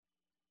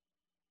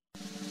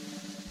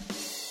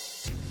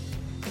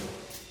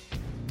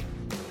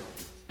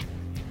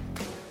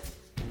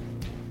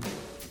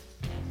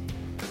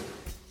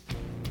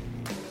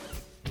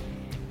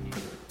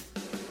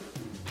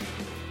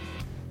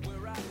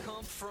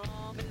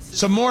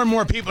So more and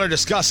more people are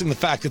discussing the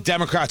fact that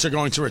Democrats are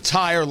going to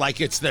retire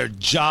like it's their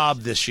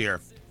job this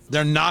year.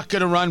 They're not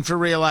going to run for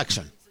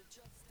re-election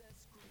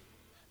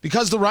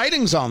because the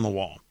writing's on the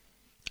wall.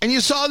 And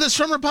you saw this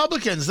from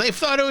Republicans. They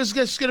thought it was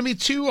just going to be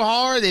too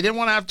hard. They didn't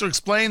want to have to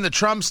explain the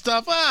Trump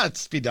stuff.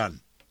 It's be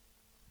done.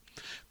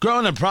 Grow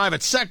in the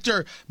private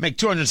sector, make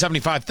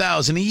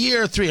 $275,000 a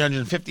year,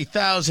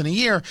 $350,000 a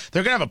year.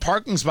 They're going to have a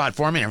parking spot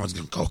for me. Everyone's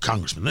going to go,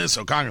 Congressman this,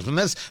 Congressman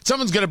this.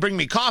 Someone's going to bring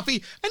me coffee,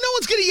 and no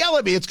one's going to yell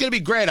at me. It's going to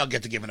be great. I'll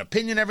get to give an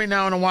opinion every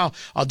now and a while.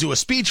 I'll do a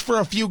speech for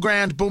a few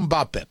grand. Boom,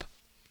 bop, bip.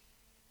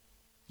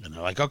 And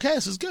they're like, okay,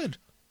 this is good.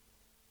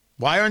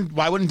 Why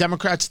wouldn't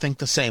Democrats think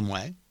the same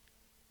way?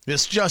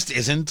 This just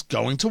isn't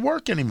going to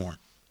work anymore.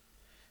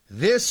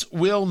 This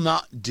will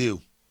not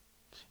do.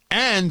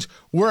 And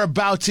we're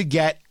about to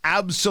get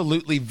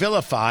absolutely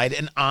vilified,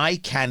 and I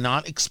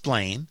cannot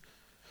explain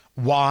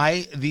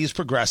why these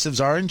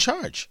progressives are in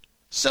charge.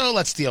 So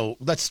let's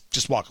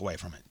just walk away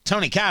from it.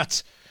 Tony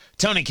Katz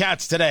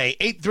today,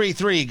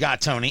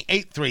 833-GOT-TONY,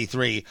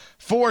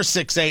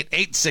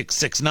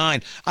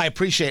 833-468-8669. I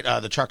appreciate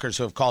the truckers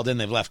who have called in.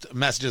 They've left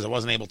messages. I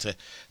wasn't able to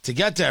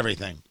get to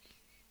everything.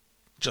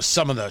 Just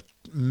some of the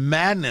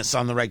madness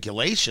on the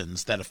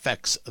regulations that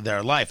affects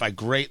their life. I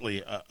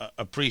greatly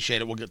appreciate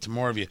it. We'll get to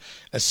more of you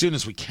as soon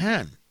as we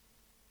can.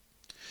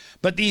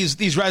 But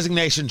these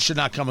resignations should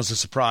not come as a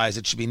surprise.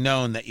 It should be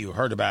known that you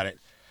heard about it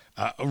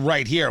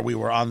right here. We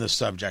were on this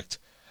subject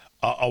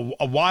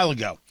a while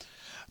ago.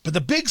 But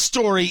the big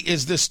story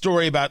is this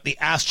story about the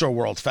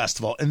Astroworld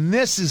Festival. And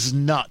this is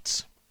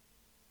nuts.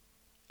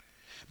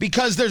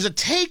 Because there's a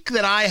take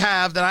that I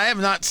have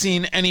not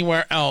seen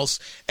anywhere else,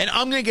 and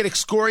I'm going to get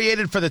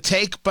excoriated for the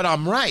take, but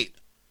I'm right.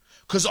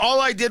 Because all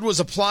I did was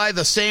apply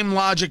the same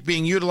logic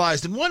being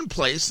utilized in one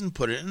place and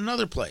put it in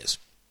another place.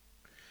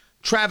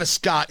 Travis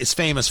Scott is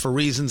famous for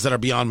reasons that are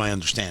beyond my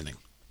understanding.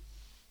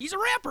 He's a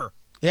rapper.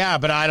 Yeah,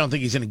 but I don't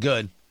think he's any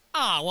good.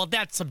 Well,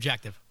 that's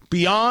subjective.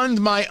 Beyond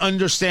my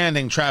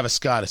understanding, Travis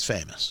Scott is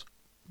famous.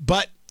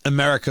 But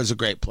America's a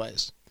great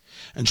place.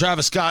 And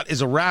Travis Scott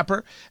is a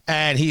rapper,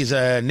 and he's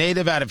a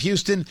native out of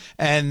Houston,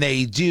 and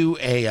they do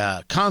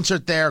a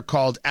concert there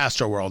called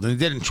Astroworld. And they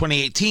did it in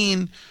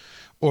 2018,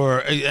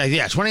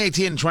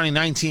 2018 and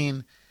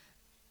 2019,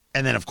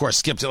 and then, of course,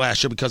 skipped it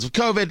last year because of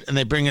COVID, and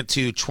they bring it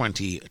to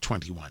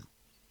 2021.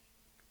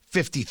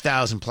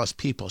 50,000 plus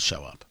people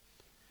show up.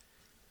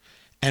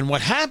 And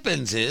what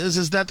happens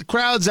is that the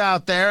crowd's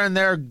out there, and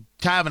they're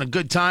having a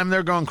good time.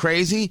 They're going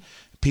crazy.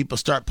 People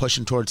start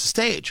pushing towards the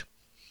stage.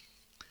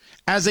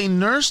 As a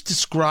nurse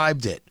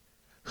described it,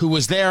 who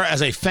was there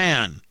as a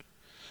fan,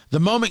 the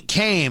moment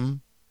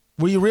came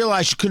where you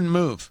realized you couldn't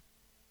move.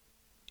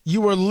 You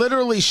were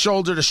literally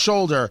shoulder to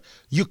shoulder.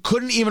 You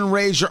couldn't even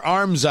raise your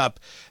arms up.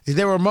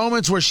 There were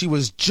moments where she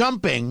was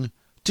jumping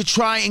to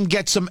try and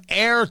get some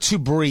air to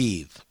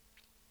breathe.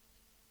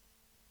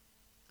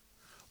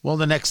 Well,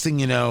 the next thing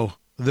you know,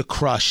 the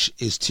crush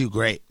is too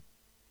great.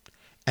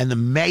 And the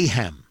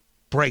mayhem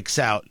breaks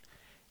out.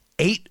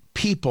 8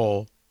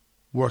 people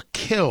were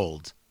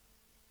killed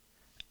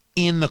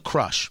in the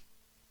crush.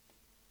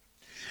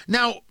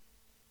 Now,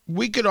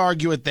 we could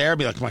argue it there,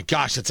 be like, oh my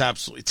gosh, that's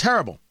absolutely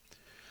terrible.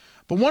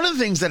 But one of the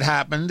things that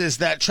happened is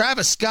that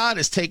Travis Scott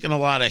has taken a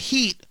lot of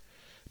heat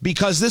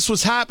because this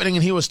was happening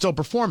and he was still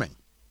performing.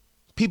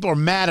 People are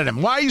mad at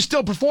him. Why are you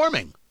still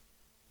performing?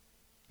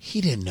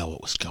 He didn't know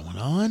what was going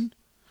on.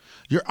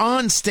 You're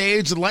on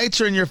stage, the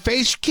lights are in your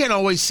face. You can't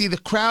always see the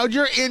crowd.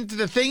 You're into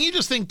the thing. You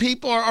just think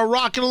people are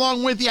rocking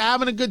along with you,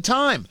 having a good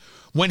time.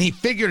 When he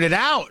figured it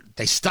out,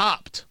 they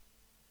stopped.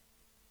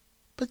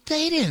 But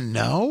they didn't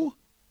know.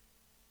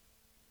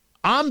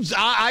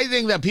 I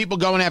think that people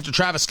going after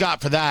Travis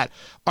Scott for that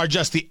are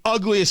just the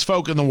ugliest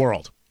folk in the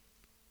world.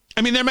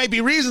 I mean, there might be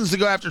reasons to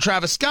go after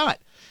Travis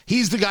Scott.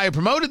 He's the guy who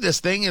promoted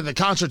this thing in the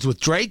concerts with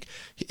Drake.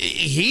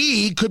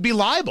 He could be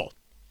liable.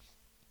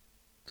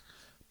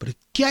 But it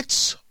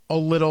gets a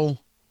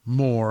little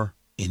more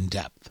in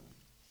depth.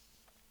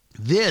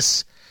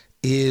 This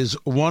is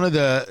one of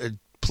the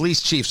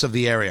police chiefs of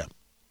the area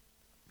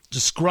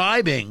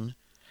describing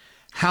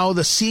how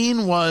the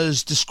scene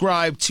was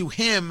described to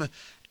him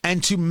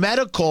and to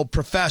medical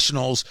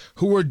professionals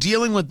who were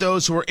dealing with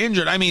those who were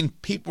injured. I mean,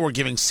 people were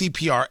giving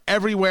CPR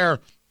everywhere,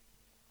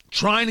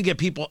 trying to get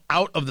people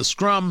out of the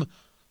scrum.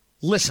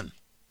 Listen.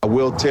 I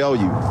will tell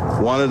you,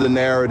 one of the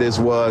narratives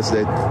was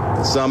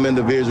that some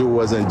individual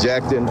was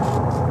injecting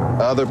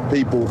other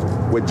people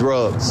with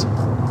drugs.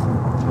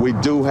 We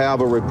do have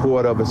a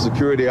report of a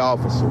security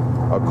officer,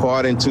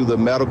 according to the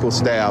medical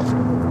staff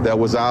that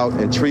was out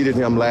and treated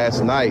him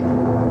last night,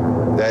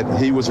 that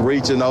he was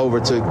reaching over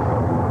to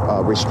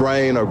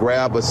restrain or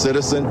grab a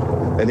citizen,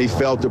 and he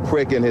felt a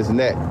prick in his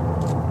neck.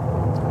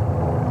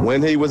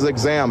 When he was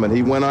examined,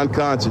 he went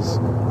unconscious.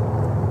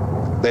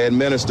 They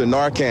administered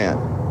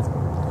Narcan.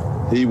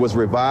 He was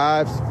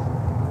revived,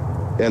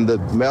 and the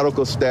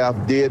medical staff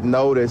did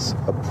notice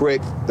a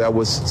prick that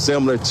was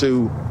similar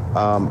to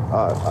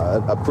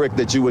a prick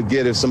that you would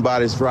get if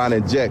somebody's trying to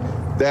inject.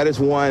 That is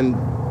one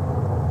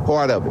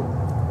part of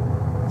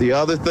it. The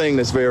other thing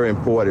that's very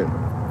important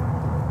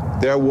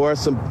There were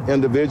some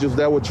individuals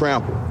that were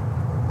trampled,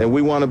 and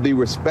we want to be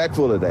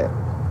respectful of that.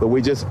 But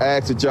we just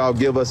ask that y'all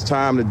give us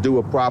time to do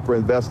a proper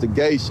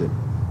investigation.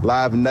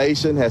 Live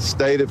Nation has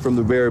stated from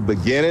the very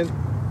beginning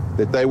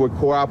that they would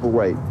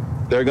cooperate.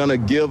 They're going to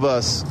give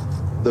us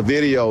the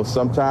video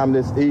sometime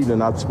this evening.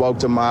 I spoke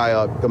to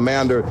my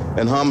commander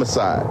in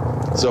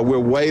homicide. So we're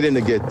waiting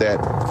to get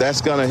that.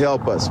 That's going to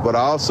help us. But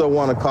I also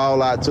want to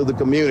call out to the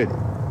community,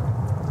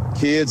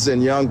 kids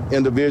and young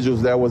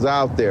individuals that was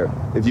out there.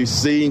 If you've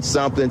seen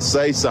something,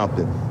 say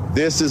something.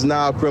 This is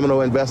now a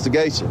criminal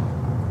investigation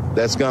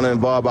that's going to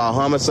involve our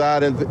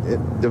homicide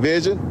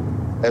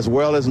division as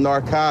well as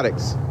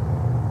narcotics.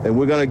 And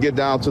we're going to get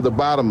down to the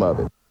bottom of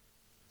it.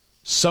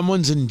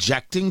 Someone's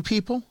injecting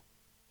people?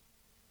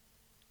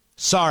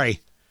 Sorry,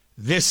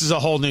 this is a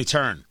whole new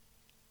turn.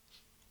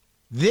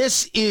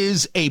 This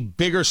is a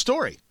bigger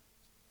story.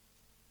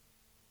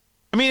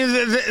 I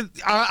mean,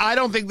 I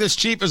don't think this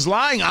chief is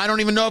lying. I don't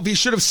even know if he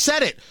should have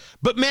said it.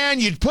 But, man,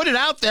 you'd put it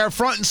out there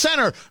front and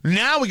center.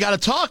 Now we got to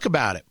talk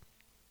about it.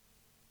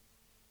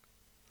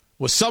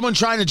 Was someone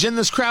trying to gin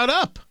this crowd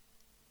up?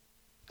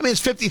 I mean,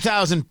 it's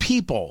 50,000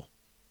 people.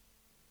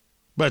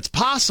 But it's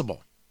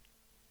possible.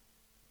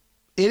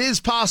 It is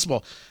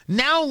possible.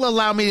 Now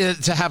allow me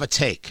to have a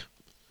take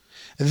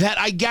that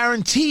I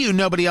guarantee you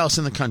nobody else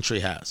in the country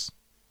has.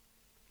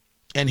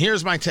 And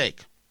here's my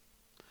take.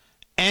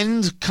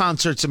 End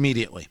concerts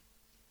immediately.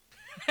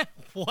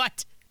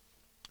 What?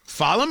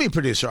 Follow me,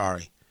 producer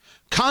Ari.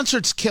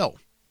 Concerts kill.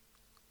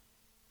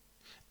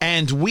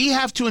 And we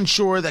have to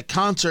ensure that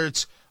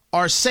concerts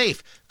are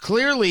safe.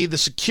 Clearly, the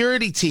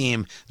security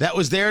team that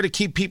was there to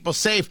keep people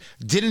safe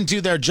didn't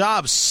do their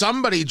job.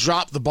 Somebody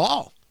dropped the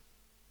ball.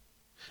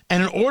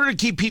 And in order to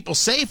keep people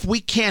safe, we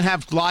can't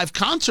have live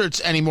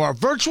concerts anymore.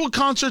 Virtual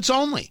concerts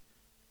only.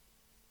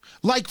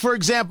 Like, for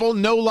example,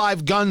 no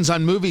live guns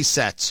on movie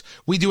sets.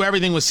 We do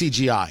everything with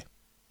CGI.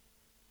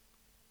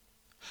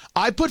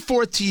 I put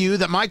forth to you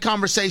that my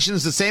conversation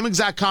is the same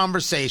exact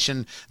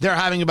conversation they're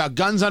having about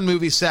guns on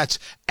movie sets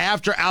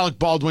after Alec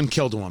Baldwin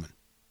killed a woman.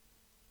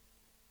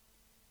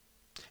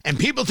 And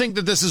people think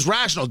that this is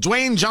rational.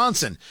 Dwayne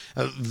Johnson,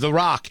 The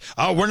Rock.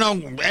 Oh,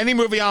 any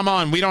movie I'm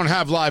on, we don't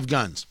have live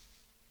guns.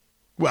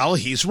 Well,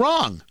 he's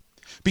wrong.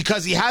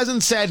 Because he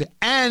hasn't said,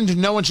 and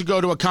no one should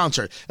go to a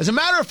concert. As a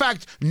matter of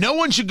fact, no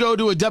one should go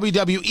to a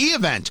WWE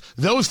event.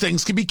 Those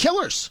things can be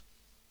killers.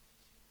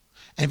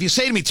 And if you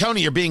say to me,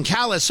 Tony, you're being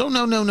callous. Oh,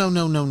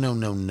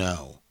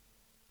 no.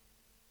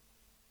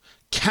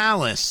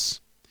 Callous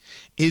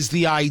is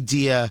the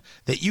idea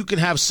that you can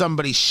have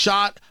somebody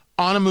shot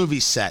on a movie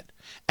set,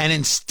 and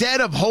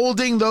instead of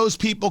holding those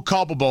people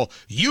culpable,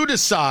 you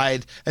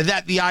decide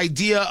that the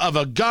idea of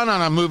a gun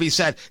on a movie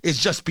set is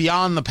just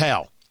beyond the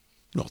pale.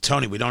 Well,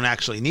 Tony, we don't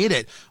actually need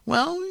it.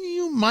 Well,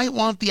 you might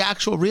want the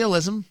actual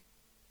realism.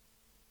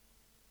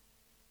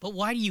 But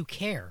why do you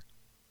care?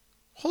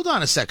 Hold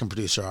on a second,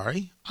 producer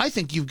Ari. I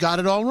think you've got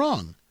it all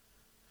wrong.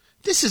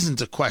 This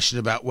isn't a question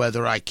about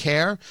whether I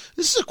care.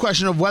 This is a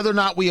question of whether or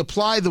not we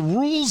apply the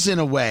rules in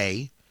a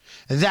way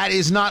that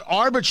is not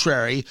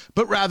arbitrary,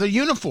 but rather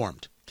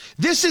uniformed.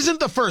 This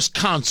isn't the first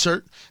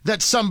concert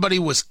that somebody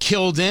was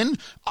killed in.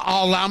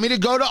 Allow me to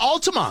go to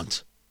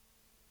Altamont.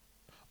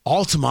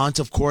 Altamont,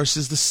 of course,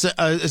 is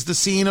the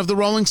scene of the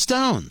Rolling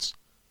Stones.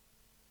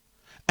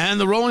 And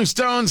the Rolling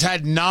Stones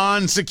had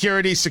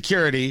non-security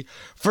security,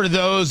 for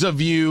those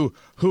of you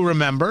who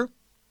remember,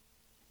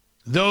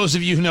 those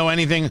of you who know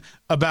anything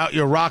about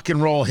your rock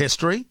and roll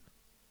history.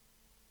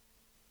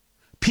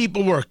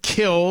 People were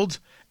killed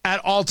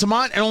at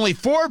Altamont, and only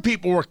 4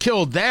 people were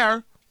killed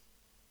there.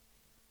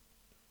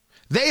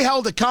 They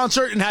held a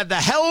concert and had the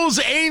Hells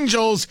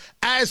Angels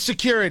as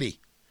security.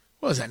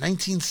 What was that,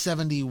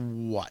 1970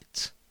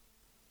 what?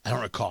 I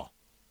don't recall.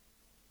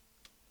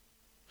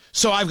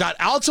 So I've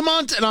got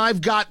Altamont and I've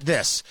got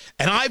this.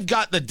 And I've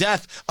got the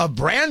death of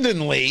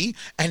Brandon Lee,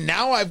 and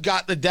now I've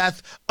got the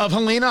death of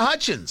Helena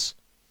Hutchins.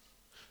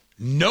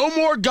 No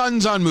more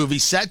guns on movie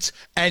sets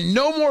and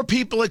no more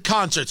people at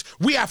concerts.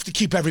 We have to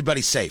keep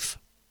everybody safe.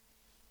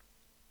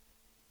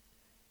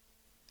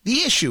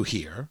 The issue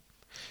here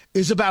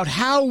is about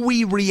how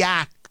we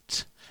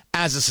react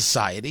as a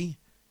society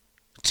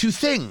to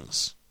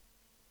things.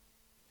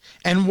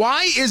 And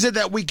why is it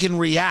that we can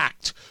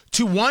react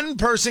to one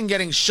person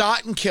getting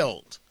shot and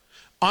killed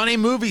on a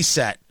movie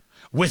set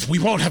with "we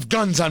won't have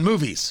guns on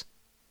movies"?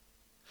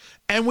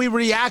 And we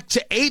react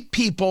to 8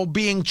 people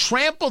being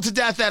trampled to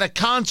death at a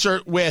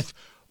concert with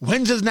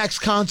 "when's his next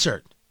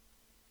concert?"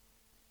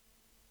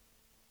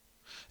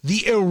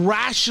 The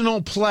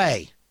irrational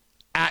play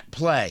at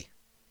play.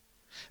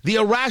 The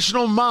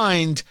irrational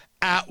mind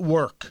at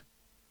work.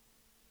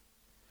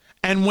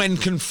 And when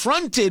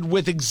confronted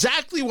with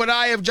exactly what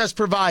I have just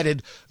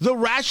provided, the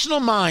rational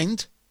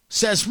mind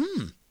says,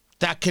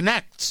 that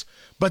connects.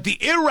 But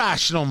the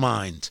irrational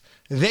mind,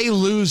 they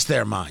lose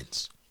their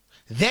minds.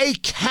 They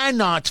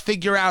cannot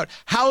figure out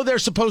how they're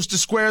supposed to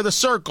square the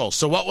circle.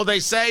 So what will they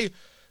say?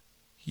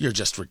 You're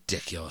just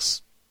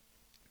ridiculous.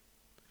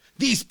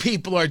 These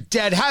people are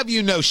dead. Have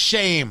you no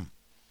shame?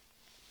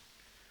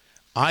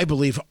 I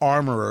believe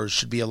armorers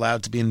should be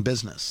allowed to be in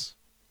business.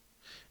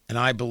 And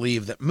I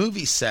believe that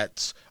movie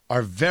sets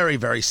are very,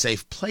 very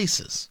safe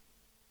places.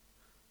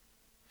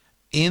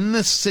 In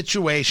the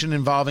situation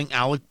involving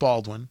Alec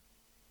Baldwin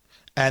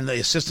and the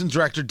assistant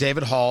director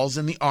David Halls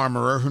and the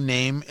armorer, whose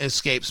name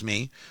escapes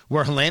me,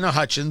 where Helena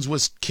Hutchins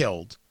was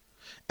killed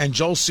and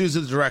Joel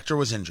Souza, the director,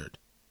 was injured.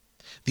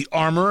 The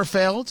armorer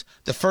failed,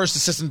 the first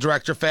assistant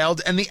director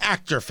failed, and the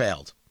actor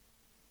failed.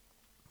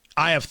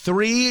 I have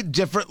 3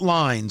 different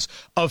lines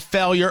of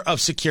failure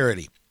of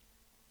security.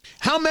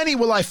 How many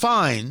will I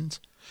find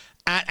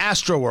at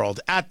Astroworld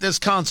at this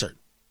concert?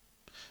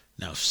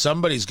 Now, if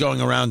somebody's going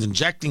around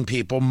injecting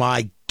people,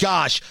 my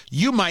gosh,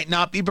 you might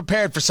not be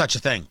prepared for such a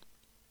thing.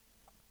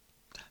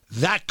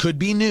 That could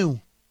be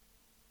new.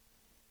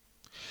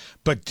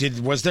 But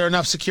was there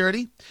enough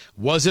security?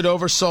 Was it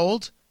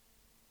oversold?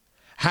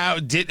 How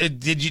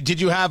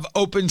did you have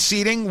open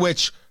seating?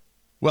 Which,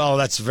 well,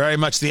 that's very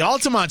much the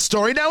Altamont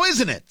story now,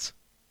 isn't it?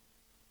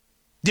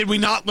 Did we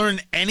not learn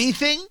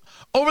anything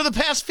over the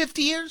past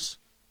 50 years?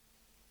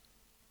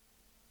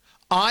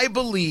 I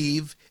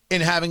believe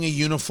in having a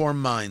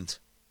uniform mind.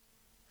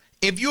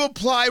 If you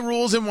apply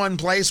rules in one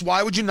place,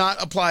 why would you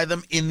not apply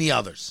them in the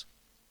others?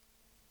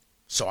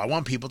 So I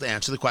want people to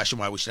answer the question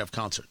why we should have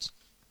concerts.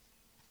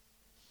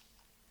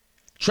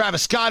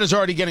 Travis Scott is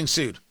already getting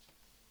sued.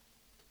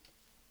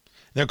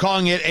 They're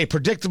calling it a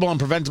predictable and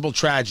preventable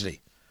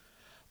tragedy.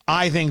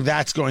 I think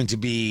that's going to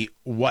be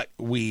what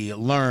we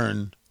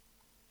learn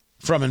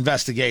from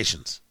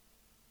investigations.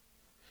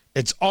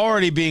 It's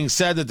already being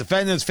said that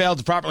defendants failed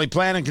to properly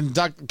plan and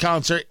conduct the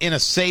concert in a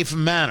safe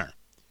manner.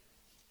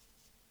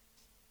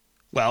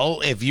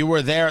 Well, if you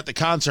were there at the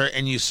concert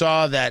and you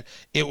saw that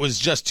it was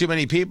just too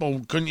many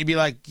people, couldn't you be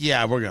like,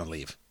 yeah, we're going to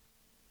leave.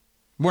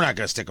 We're not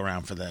going to stick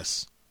around for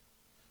this.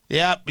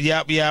 Yep.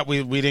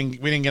 We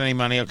didn't get any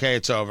money. Okay,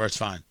 it's over. It's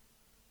fine.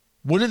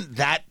 Wouldn't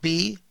that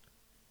be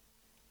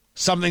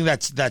something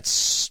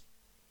that's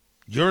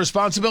your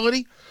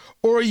responsibility?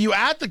 Or are you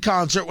at the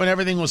concert when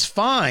everything was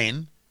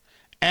fine,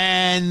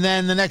 and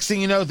then the next thing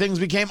you know, things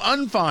became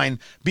unfine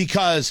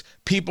because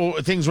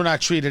things were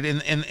not treated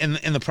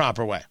in the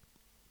proper way?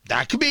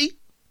 That could be.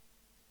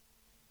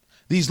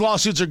 These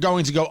lawsuits are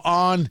going to go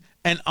on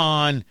and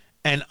on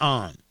and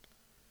on.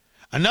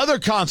 Another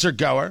concert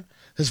goer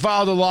has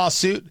filed a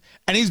lawsuit,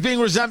 and he's being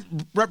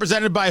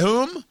represented by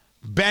whom?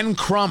 Ben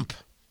Crump.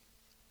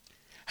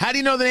 How do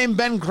you know the name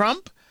Ben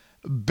Crump?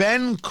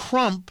 Ben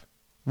Crump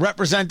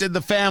represented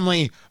the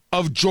family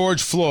of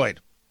George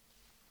Floyd.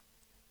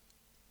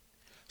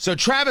 So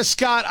Travis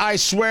Scott, I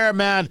swear,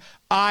 man,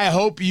 I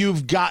hope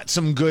you've got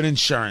some good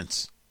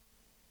insurance,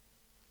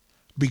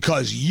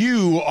 because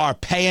you are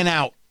paying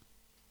out.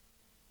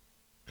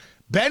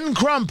 Ben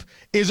Crump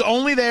is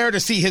only there to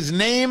see his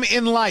name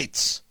in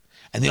lights.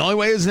 And the only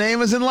way his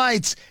name is in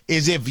lights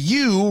is if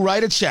you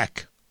write a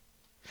check.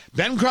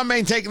 Ben Crump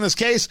ain't taking this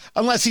case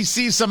unless he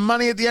sees some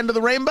money at the end of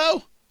the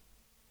rainbow.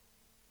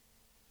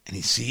 And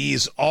he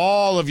sees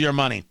all of your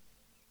money.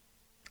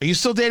 Are you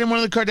still dating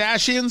one of the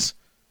Kardashians?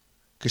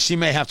 Because she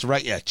may have to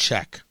write you a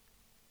check.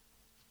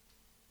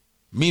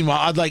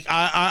 Meanwhile,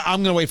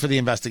 I'm going to wait for the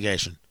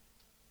investigation.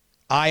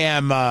 I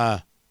am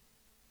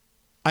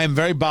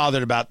very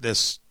bothered about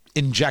this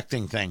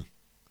injecting thing.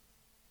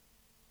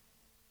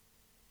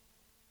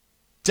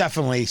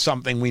 Definitely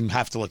something we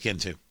have to look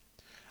into.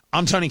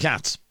 I'm Tony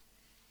Katz.